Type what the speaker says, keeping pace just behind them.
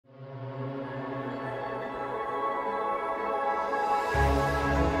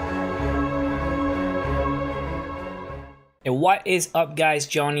What is up, guys?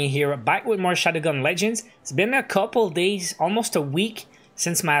 Johnny here, back with more Shadowgun Legends. It's been a couple days, almost a week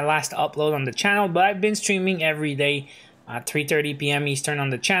since my last upload on the channel, but I've been streaming every day at 3:30 p.m. Eastern on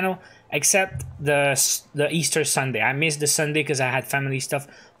the channel, except the Easter Sunday. I missed the Sunday because I had family stuff,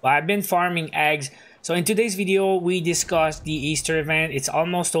 but I've been farming eggs. So in today's video, we discussed the Easter event. It's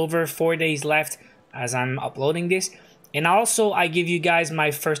almost over, 4 days left as I'm uploading this. And also, I give you guys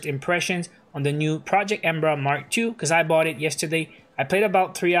my first impressions on the new Project EMBRA MK-II because I bought it yesterday. I played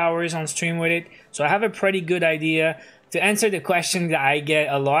about 3 hours on stream with it, so I have a pretty good idea. To answer the question that I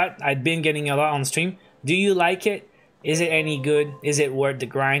get a lot, I've been getting a lot on stream. Do you like it? Is it any good? Is it worth the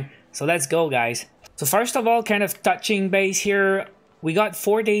grind? So let's go, guys. So first of all, kind of touching base here. We got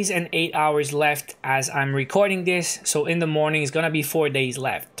 4 days and 8 hours left as I'm recording this. So in the morning, it's gonna be 4 days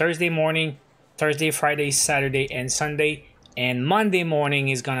left. Thursday morning, Thursday, Friday, Saturday, and Sunday. And Monday morning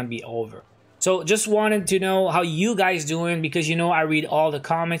is gonna be over. So just wanted to know how you guys doing, because you know I read all the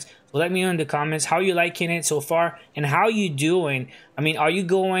comments. So let me know in the comments how you liking it so far and how you doing. I mean, are you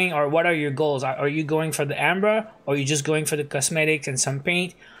going, or what are your goals? Are you going for the Ambra, or are you just going for the cosmetics and some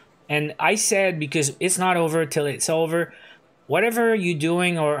paint? And I said, because it's not over till it's over, whatever you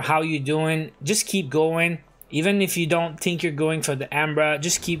doing or how you doing, just keep going. Even if you don't think you're going for the Ambra,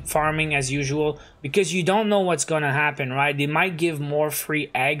 just keep farming as usual, because you don't know what's gonna happen, right? They might give more free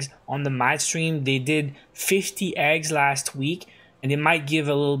eggs on the match stream. They did 50 eggs last week, and they might give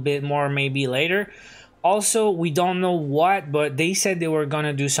a little bit more maybe later. Also, we don't know what, but they said they were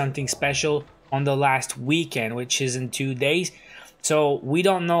gonna do something special on the last weekend, which is in 2 days. So we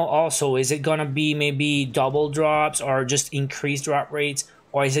don't know also, is it gonna be maybe double drops or just increased drop rates?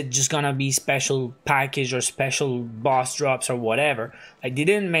 Or is it just gonna be special package or special boss drops or whatever? Like, they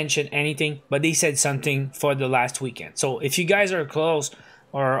didn't mention anything, but they said something for the last weekend. So if you guys are close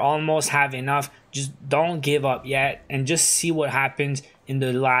or almost have enough, just don't give up yet and just see what happens in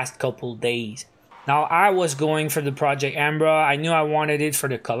the last couple days. Now, I was going for the Project EMBRA. I knew I wanted it for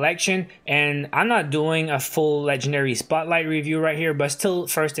the collection, and I'm not doing a full Legendary Spotlight review right here, but still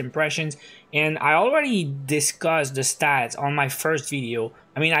first impressions. And I already discussed the stats on my first video.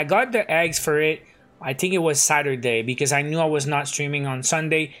 I mean, I got the eggs for it, I think it was Saturday, because I knew I was not streaming on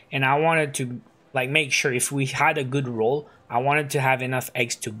Sunday, and I wanted to like make sure if we had a good roll, I wanted to have enough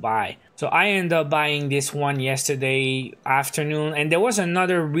eggs to buy. So I ended up buying this one yesterday afternoon, and there was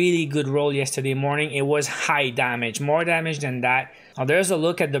another really good roll yesterday morning. It was high damage, more damage than that. Now there's a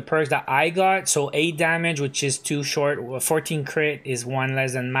look at the perks that I got. So 8 damage, which is too short. 14 crit is 1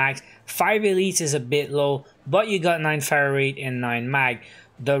 less than max. 5 elites is a bit low, but you got 9 fire rate and 9 mag.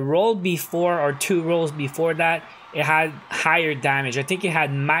 The roll before, or 2 rolls before that, it had higher damage. I think it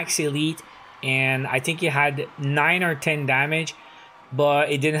had max elite, and I think it had 9 or 10 damage,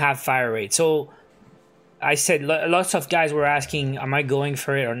 but it didn't have fire rate. So I said, lots of guys were asking, am I going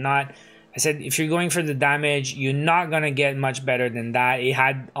for it or not? I said, if you're going for the damage, you're not gonna get much better than that. It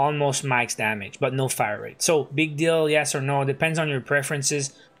had almost max damage, but no fire rate. So big deal, yes or no, depends on your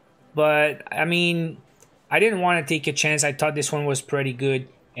preferences. But I mean, I didn't want to take a chance. I thought this one was pretty good,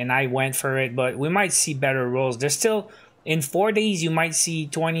 and I went for it, but we might see better rolls. There's still, in 4 days, you might see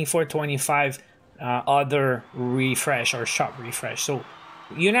 24, 25 other refresh or shop refresh. So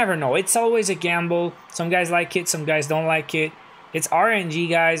you never know. It's always a gamble. Some guys like it, some guys don't like it. It's RNG,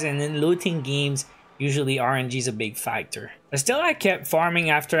 guys, and in looting games, usually RNG is a big factor. But still, I kept farming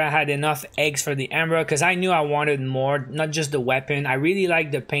after I had enough eggs for the Ambra, because I knew I wanted more, not just the weapon. I really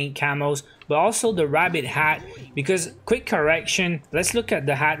like the paint camos, but also the rabbit hat, because, quick correction, let's look at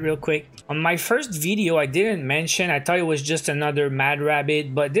the hat real quick. On my first video, I didn't mention, I thought it was just another mad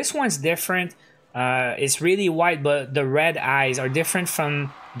rabbit, but this one's different. It's really white, but the red eyes are different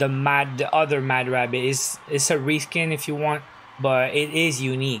from the other mad rabbit. It's a reskin if you want, but it is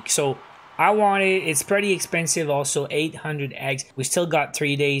unique. So I want it. It's pretty expensive also, 800 eggs. We still got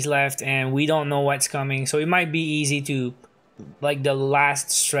 3 days left, and we don't know what's coming, so it might be easy to like the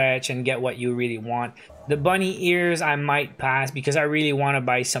last stretch and get what you really want. The bunny ears I might pass, because I really want to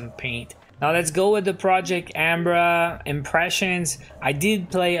buy some paint. Now let's go with the Project EMBRA impressions. I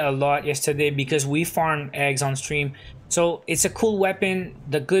did play a lot yesterday because we farmed eggs on stream. So it's a cool weapon.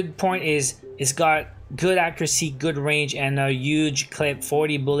 The good point is it's got good accuracy, good range, and a huge clip,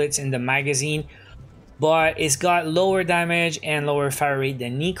 40 bullets in the magazine. But it's got lower damage and lower fire rate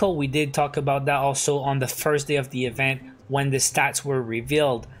than Nico. We did talk about that also on the first day of the event when the stats were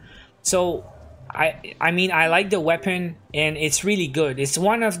revealed. So I mean, I like the weapon, and it's really good. It's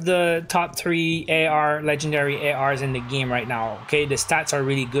one of the top 3 legendary ARs in the game right now. Okay, the stats are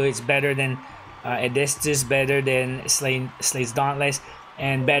really good. It's better than Edestus, better than Slade's Dauntless,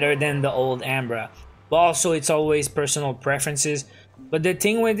 and better than the old Ambra. but also it's always personal preferences. But the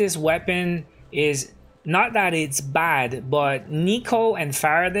thing with this weapon is not that it's bad, but Nico and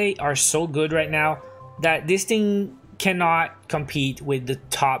Faraday are so good right now that this thing cannot compete with the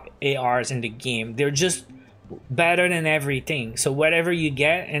top ARs in the game. They're just better than everything. So whatever you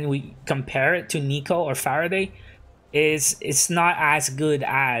get and we compare it to Nico or Faraday, it's not as good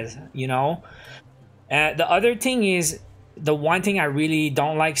as, you know. The other thing is, the one thing I really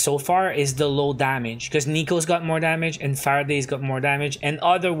don't like so far is the low damage, because Nico's got more damage and Faraday's got more damage, and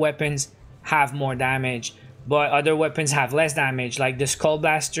other weapons have more damage, but other weapons have less damage, like the Skull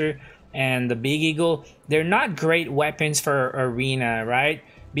Blaster and the Big Eagle. They're not great weapons for arena, right?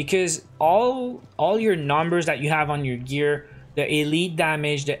 Because all your numbers that you have on your gear, the elite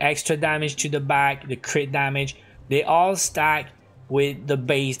damage, the extra damage to the back, the crit damage, they all stack with the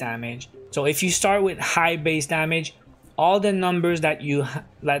base damage. So if you start with high base damage, all the numbers that you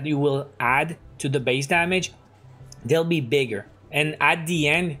will add to the base damage, they'll be bigger, and at the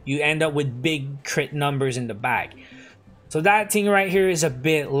end you end up with big crit numbers in the back. So that thing right here is a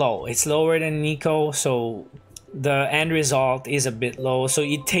bit low. It's lower than Nico, so the end result is a bit low, so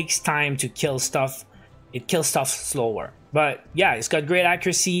it takes time to kill stuff. It kills stuff slower. But yeah, it's got great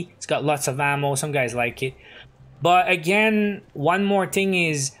accuracy, it's got lots of ammo, some guys like it. But again, one more thing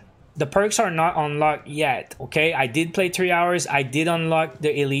is, the perks are not unlocked yet, okay? I did play 3 hours, I did unlock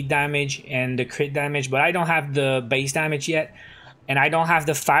the elite damage and the crit damage, but I don't have the base damage yet, and I don't have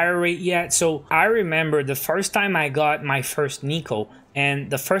the fire rate yet. So I remember the first time I got my first Nico,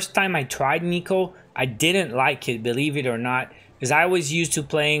 and the first time I tried Nico, I didn't like it, believe it or not, because I was used to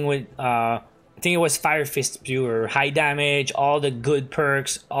playing with, I think it was Fire Fist Pure, high damage, all the good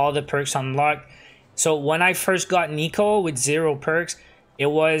perks, all the perks unlocked. So when I first got Nico with 0 perks, it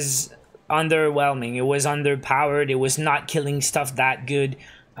was underwhelming, it was underpowered, it was not killing stuff that good.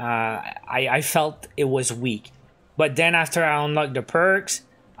 I felt it was weak. But then after I unlocked the perks,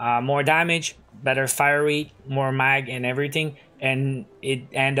 more damage, better fire rate, more mag and everything, and it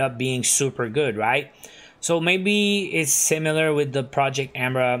ended up being super good, right? So maybe it's similar with the Project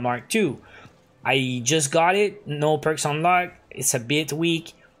EMBRA MK-II. I just got it, no perks unlocked, it's a bit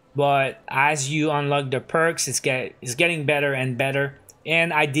weak, but as you unlock the perks, it's getting better and better.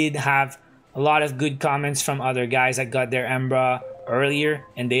 And I did have a lot of good comments from other guys that got their Embra earlier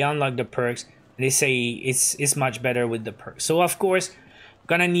and they unlocked the perks. They say it's much better with the perks. So of course,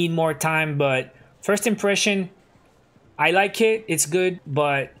 gonna need more time, but first impression, I like it, it's good,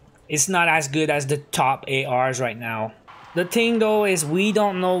 but it's not as good as the top ARs right now. The thing though is, we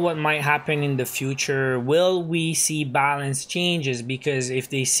don't know what might happen in the future. Will we see balance changes? Because if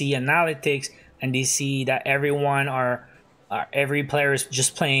they see analytics and they see that every player is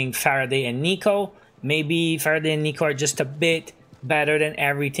just playing Faraday and Nico, maybe Faraday and Nico are just a bit better than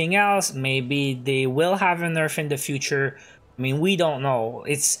everything else. Maybe they will have a nerf in the future. I mean, we don't know.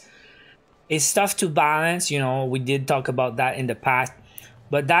 It's tough to balance, you know. We did talk about that in the past,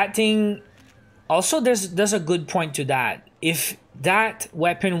 but that thing also, there's a good point to that. If that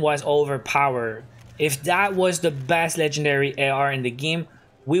weapon was overpowered, if that was the best legendary AR in the game,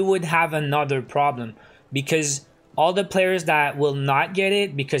 we would have another problem, because all the players that will not get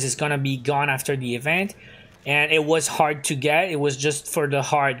it because it's gonna be gone after the event, and it was hard to get, it was just for the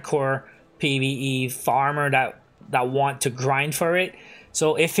hardcore PvE farmer that want to grind for it.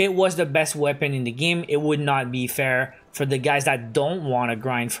 So if it was the best weapon in the game, it would not be fair for the guys that don't want to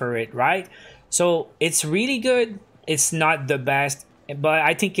grind for it, right? So it's really good. It's not the best, but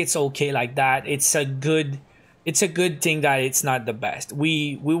I think it's okay like that. It's a good thing that it's not the best.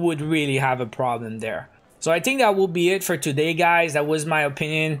 We would really have a problem there. So I think that will be it for today, guys. That was my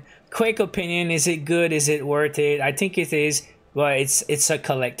opinion. Quick opinion. Is it good? Is it worth it? I think it is, but it's a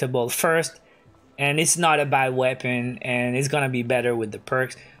collectible first, and it's not a bad weapon, and it's gonna be better with the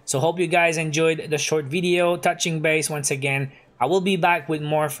perks. So hope you guys enjoyed the short video touching base once again. I will be back with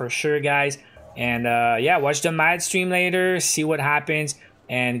more for sure, guys. And yeah, watch the Mad stream later, see what happens,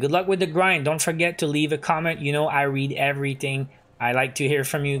 and good luck with the grind. Don't forget to leave a comment. You know, I read everything. I like to hear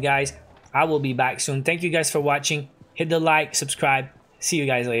from you guys. I will be back soon. Thank you guys for watching. Hit the like, subscribe. See you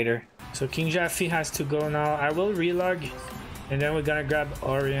guys later. So King Jaffe has to go now. I will relog, and then we're gonna grab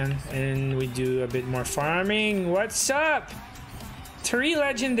Orion and we do a bit more farming. What's up? 3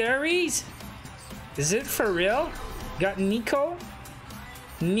 legendaries? Is it for real? Got Nico,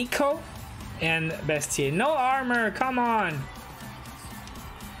 and Bestia. No armor, come on.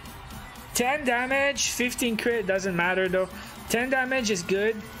 10 damage, 15 crit, doesn't matter though. 10 damage is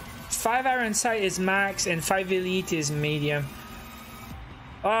good. 5 iron sight is max, and 5 elite is medium.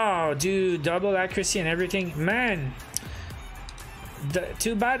 Oh, dude, double accuracy and everything. Man,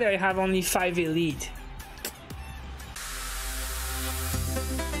 Too bad I have only 5 elite.